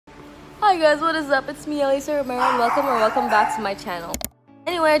Hi guys, what is up? It's me, Elisa Romero, and welcome back to my channel.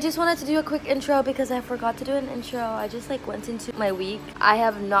 Anyway, I just wanted to do a quick intro because I forgot to do an intro. I just went into my week. I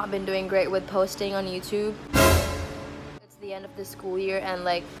have not been doing great with posting on YouTube. It's the end of the school year and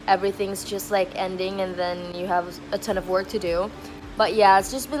everything's just ending, and then you have a ton of work to do. But yeah,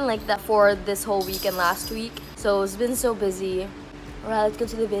 it's just been like that for this whole week and last week. So it's been so busy. Alright, let's go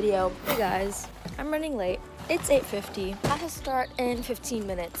to the video. Hey guys, I'm running late. It's 8:50. I have to start in 15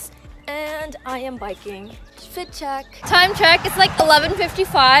 minutes. And I am biking. Fit check. Time check, it's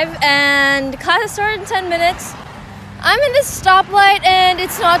 11:55 and class started in 10 minutes. I'm in this stoplight and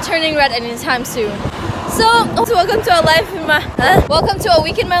it's not turning red anytime soon. So, welcome to welcome to a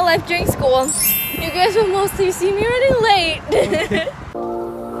week in my life during school. You guys will mostly see me running late.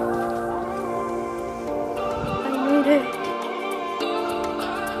 I made it.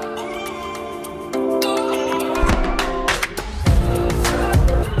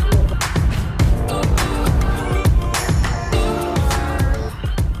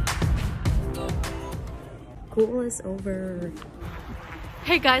 School is over.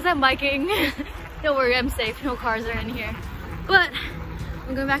 Hey guys, I'm biking. Don't worry, I'm safe. No cars are in here. But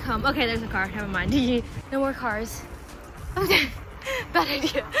I'm going back home. Okay, there's a car. Never mind. No more cars. Okay. Bad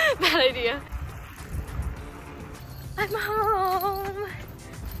idea. Bad idea. I'm home.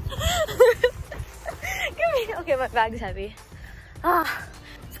 Come here. Okay, my bag's heavy.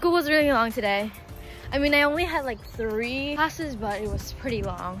 School was really long today. I mean, I only had 3 classes, but it was pretty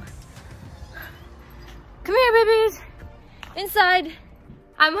long. Come here, babies. Inside.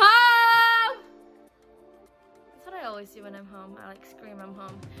 I'm home. That's what I always do when I'm home. I scream I'm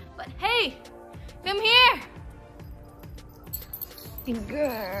home. But hey, come here. Good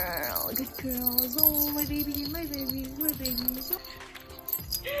girl. Good girls. Oh, my babies, my babies, my babies.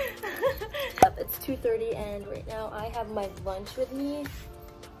 It's 2:30 and right now I have my lunch with me.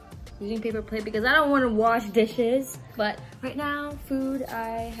 Using paper plate because I don't want to wash dishes. But right now, food,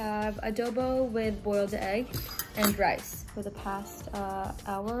 I have adobo with boiled egg and rice for the past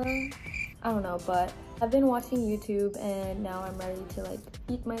hour. I don't know, but I've been watching YouTube and now I'm ready to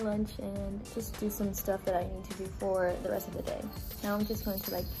eat my lunch and just do some stuff that I need to do for the rest of the day. Now I'm just going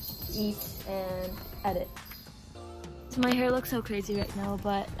to eat and edit. So my hair looks so crazy right now,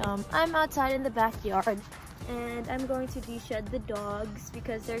 but I'm outside in the backyard. And I'm going to de-shed the dogs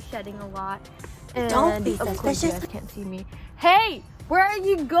because they're shedding a lot. And don't be of course you guys can't see me. Hey, where are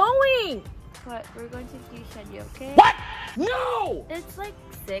you going? But we're going to de-shed you, okay? What? No! It's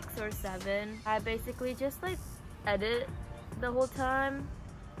 6 or 7. I basically just edit the whole time.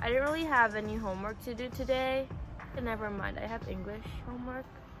 I didn't really have any homework to do today. And never mind, I have English homework.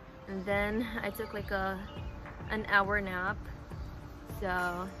 And then I took an hour nap.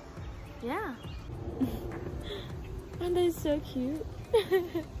 So, yeah. And they're so cute.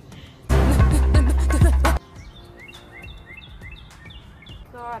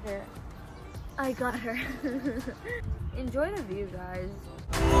 Got her. I got her. Enjoy the view, guys.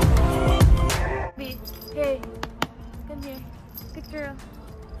 Hey, come here. Good girl.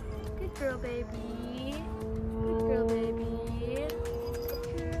 Good girl, baby. Good girl, baby.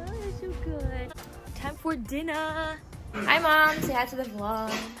 Good girl, you're so good. Time for dinner. Hi, Mom. Say hi to the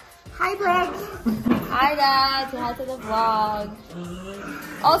vlog. Hi, Brooke. Hi, Dad. Say hi to the vlog.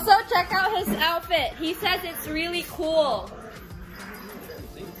 Also, check out his outfit. He says it's really cool.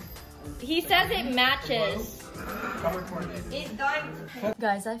 He says it matches.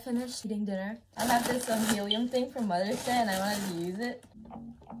 Guys, I finished eating dinner. I have this helium thing from Mother's Day and I wanted to use it.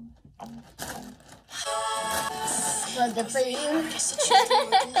 Well, good for you. If you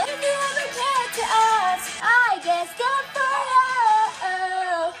ever get to us, I guess good for you.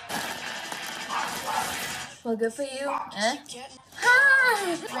 Well, good for you. Eh?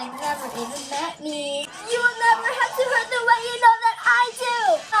 Hi! Never even met me. You will never have to hurt the way you know that I do.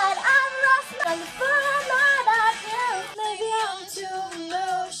 But I'm lost on the floor, I do. Maybe I'm too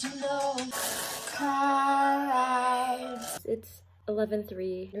emotional. Cry. It's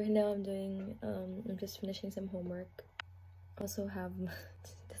 11:03. Right now I'm doing, I'm just finishing some homework. Also have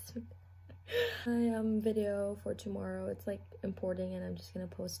this video for tomorrow. It's importing and I'm just gonna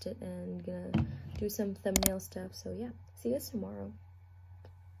post it and gonna do some thumbnail stuff. So yeah, see you guys tomorrow.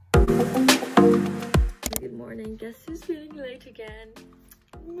 Good morning. Guess who's feeling late again?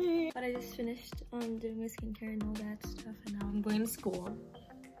 Me. But I just finished doing my skincare and all that stuff and now I'm going to school.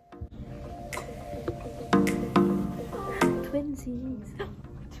 Twinsies.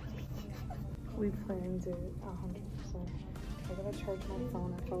 We planned it 100%. I gotta charge my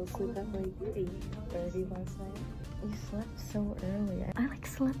phone. I fell asleep at 8:30 last night. You slept so early. I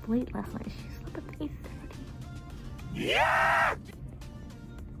slept late last night. She slept at 8:30. Yeah!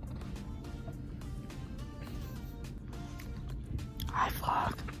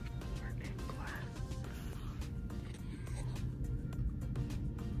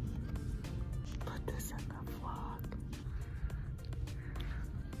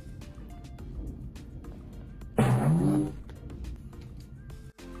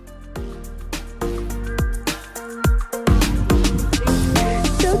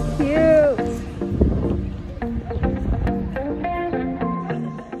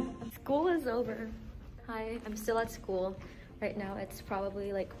 Hi, I'm still at school. Right now it's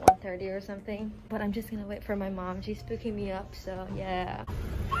probably like 1:30 or something, but I'm just gonna wait for my mom. She's picking me up, so yeah.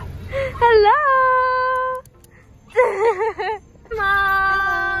 Hello!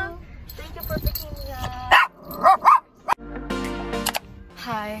 Mom! Thank you for picking me up.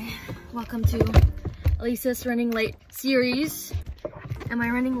 Hi, welcome to Elisa's Running Late series. Am I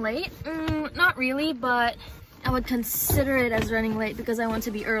running late? Not really, but I would consider it as running late because I want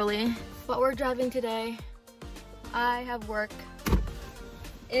to be early. But we're driving today. I have work.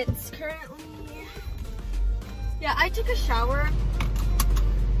 It's currently... Yeah, I took a shower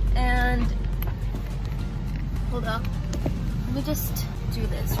and... Hold up. Let me just do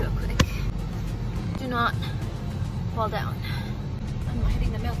this real quick. Do not fall down. I'm not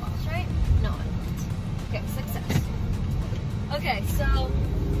hitting the mailbox, right? No, I'm not. Okay, success. Okay, so...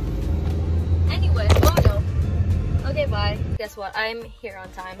 Anyway, oh no. Okay, bye. Guess what? I'm here on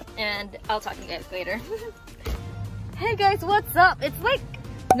time and I'll talk to you guys later. Hey guys, what's up? It's like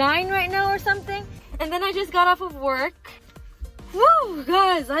 9 right now or something. And then I just got off of work. Woo,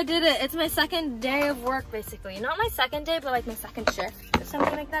 guys, I did it. It's my second day of work, basically. Not my second day, but like my second shift or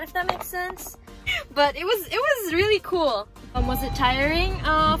something like that, if that makes sense. But it was really cool. Was it tiring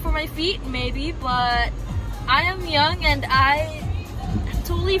for my feet? Maybe, but I am young and I'm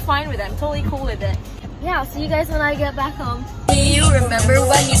totally fine with it. I'm totally cool with it. Yeah, I'll see you guys when I get back home. You remember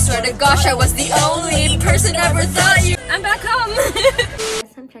when you swear to gosh I was the only person ever thought you... I'm back home!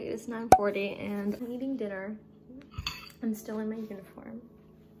 Time check, it's 9:40 and I'm eating dinner. I'm still in my uniform.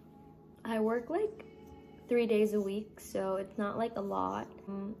 I work like 3 days a week, so it's not like a lot.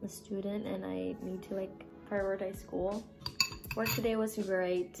 I'm a student and I need to like prioritize school. Work today was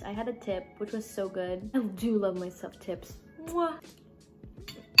great. I had a tip, which was so good. I do love myself tips. Mwah.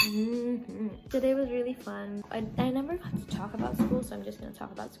 Today was really fun. I never got to talk about school, so I'm just gonna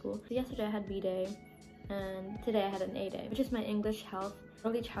talk about school. So yesterday I had B day and today I had an A day, which is my English, health,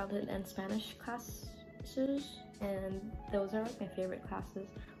 early childhood and Spanish classes, and those are like my favorite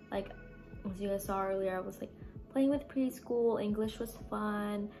classes. Like as you guys saw earlier, I was like playing with preschool. English was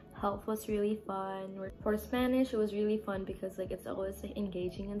fun, health was really fun. For Spanish it was really fun because like it's always like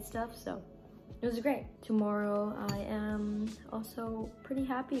engaging and stuff, so it was great. Tomorrow I am also pretty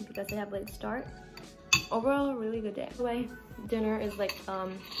happy because I have a late start. Overall, a really good day. Anyway, dinner is like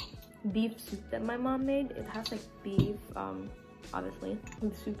beef soup that my mom made. It has like beef, obviously,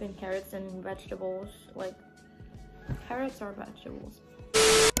 with soup and carrots and vegetables. Like, carrots are vegetables.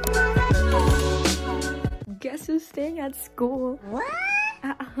 Guess who's staying at school? What?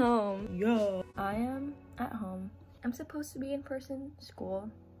 At home. Yo. I am at home. I'm supposed to be in person school.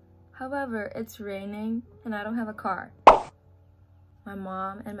 However, it's raining and I don't have a car. My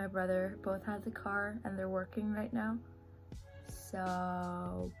mom and my brother both have the car and they're working right now.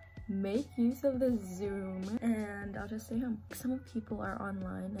 So make use of the Zoom and I'll just stay home. Some people are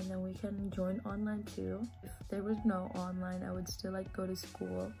online and then we can join online too. If there was no online, I would still like go to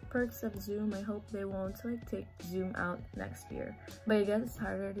school. Perks of Zoom, I hope they won't like take Zoom out next year. But I guess it's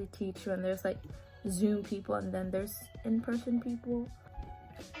harder to teach when there's like Zoom people and then there's in-person people.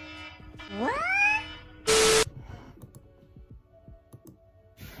 What?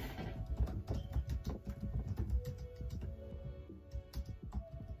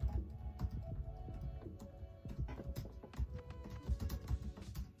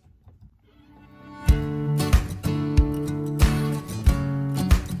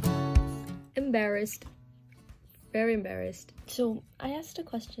 Embarrassed. Very embarrassed. So I asked a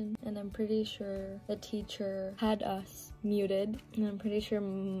question and I'm pretty sure the teacher had us muted and I'm pretty sure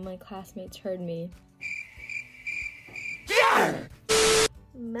my classmates heard me. Yeah!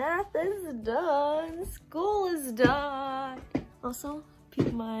 Math is done. School is done. Also,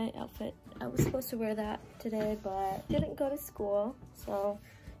 peep my outfit. I was supposed to wear that today but didn't go to school, so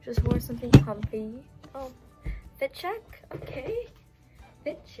just wore something comfy. Oh, fit check? Okay.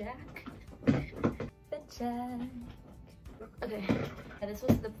 Fit check. Fit check. Okay, this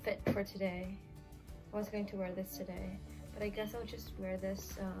was the fit for today. I was going to wear this today, but I guess I'll just wear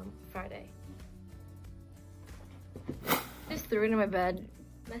this Friday. Just threw it in my bed.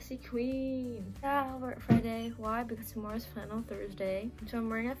 Messy queen. Yeah, I'll wear it Friday. Why? Because tomorrow's final Thursday, so I'm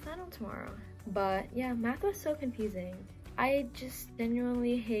wearing a flannel tomorrow. But yeah, math was so confusing. I just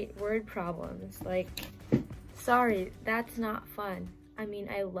genuinely hate word problems. Like, sorry, that's not fun. I mean,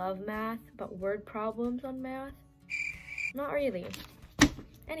 I love math, but word problems on math? Not really.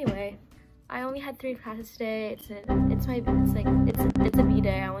 Anyway, I only had 3 classes today. It's a B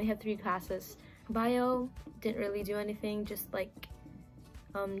day. I only have 3 classes. Bio didn't really do anything, just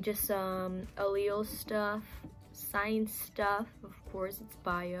allele stuff, science stuff, of course, it's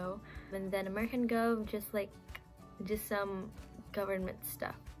bio. And then American Gov, just some government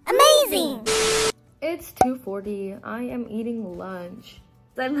stuff. Amazing! It's 2:40. I am eating lunch.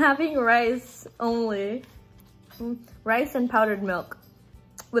 I'm having rice only. Rice and powdered milk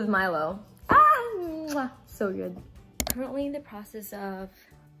with Milo. Ah, so good. Currently in the process of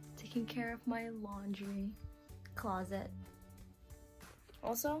taking care of my laundry closet.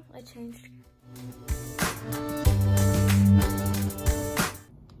 Also, I changed.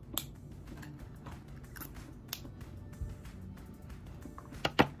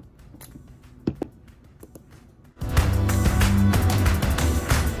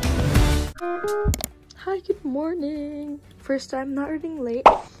 Hi, good morning. First time not running late,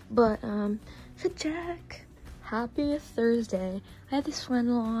 but fit check. Happy Thursday. I have this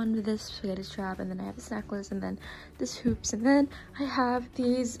flannel on with this spaghetti strap, and then I have this necklace, and then this hoops, and then I have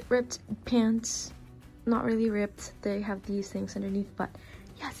these ripped pants. Not really ripped, they have these things underneath, but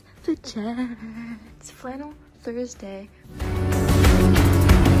yes, fit check. It's Flannel Thursday.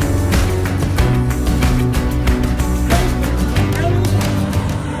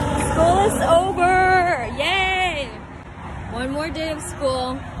 School is over! Yay! One more day of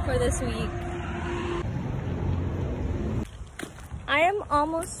school for this week. I am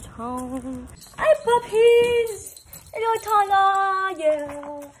almost home. Hi, puppies! Hello, Tala!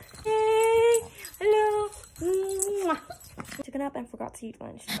 Yeah! Hey! Hello! Mwah. I took a nap and forgot to eat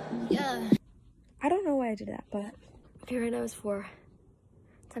lunch. Yeah. I don't know why I did that, but okay, right now it's 4.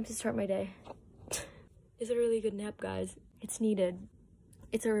 Time to start my day. It's a really good nap, guys. It's needed.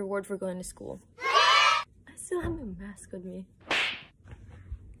 It's a reward for going to school. I still have my mask with me.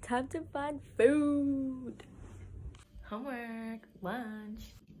 Time to find food. Homework,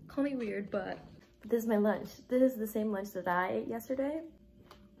 lunch. Call me weird, but this is my lunch. This is the same lunch that I ate yesterday.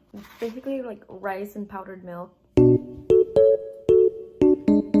 Basically like rice and powdered milk.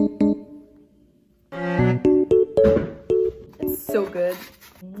 It's so good.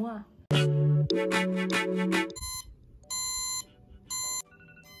 Mwah.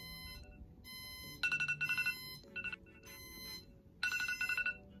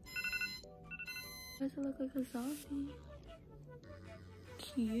 Does it look like a zombie?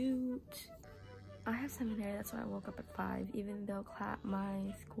 Cute. I have seminary, that's why I woke up at 5, even though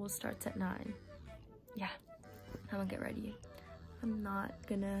my school starts at 9. Yeah, I'm gonna get ready. I'm not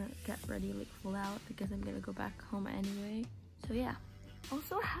gonna get ready like full out because I'm gonna go back home anyway. So yeah.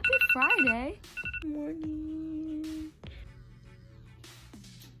 Also, happy Friday. Good morning.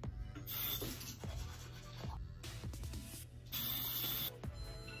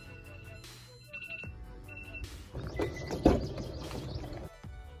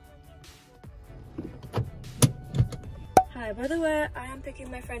 Hi, by the way, I am picking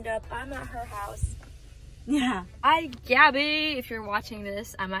my friend up. I'm at her house. Yeah. Hi, Gabby. If you're watching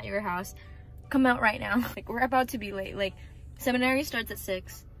this, I'm at your house. Come out right now. Like, we're about to be late. Like, seminary starts at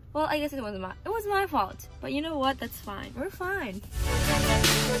 6. Well, I guess it was my fault. But you know what? That's fine. We're fine.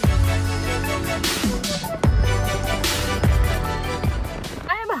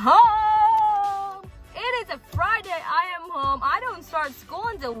 I am home. It is a Friday. I am home. I don't start school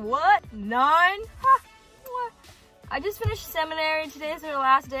until what? 9? Huh? What? I just finished seminary. Today is our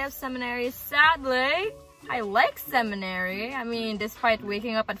last day of seminary. Sadly, I like seminary. I mean, despite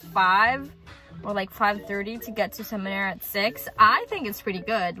waking up at 5 or like 5:30 to get to seminary at 6, I think it's pretty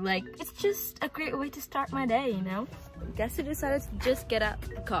good. Like, it's just a great way to start my day, you know? Guess I decided to just get out of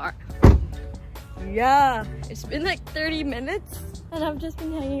the car. Yeah, it's been like 30 minutes and I've just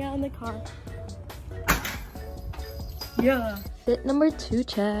been hanging out in the car. Yeah. Fit number 2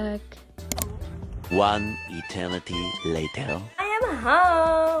 check. One eternity later. I am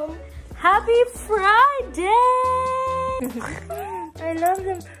home. Happy Friday. I love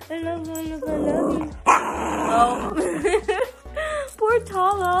them. I love you. Oh. Poor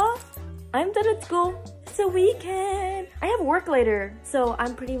Tala. I'm done at school. It's a weekend. I have work later, so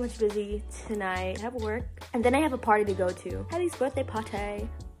I'm pretty much busy tonight. I have work, and then I have a party to go to. Happy's birthday party.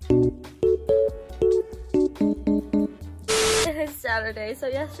 It's Saturday, so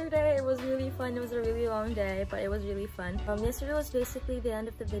yesterday it was really fun. It was a really long day, but it was really fun. Yesterday was basically the end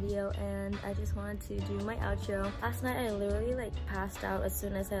of the video, and I just wanted to do my outro. Last night I literally like passed out as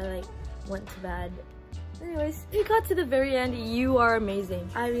soon as I like went to bed. Anyways, we got to the very end. You are amazing.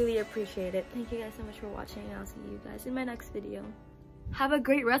 I really appreciate it. Thank you guys so much for watching. I'll see you guys in my next video. Have a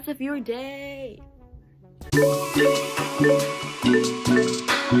great rest of your day.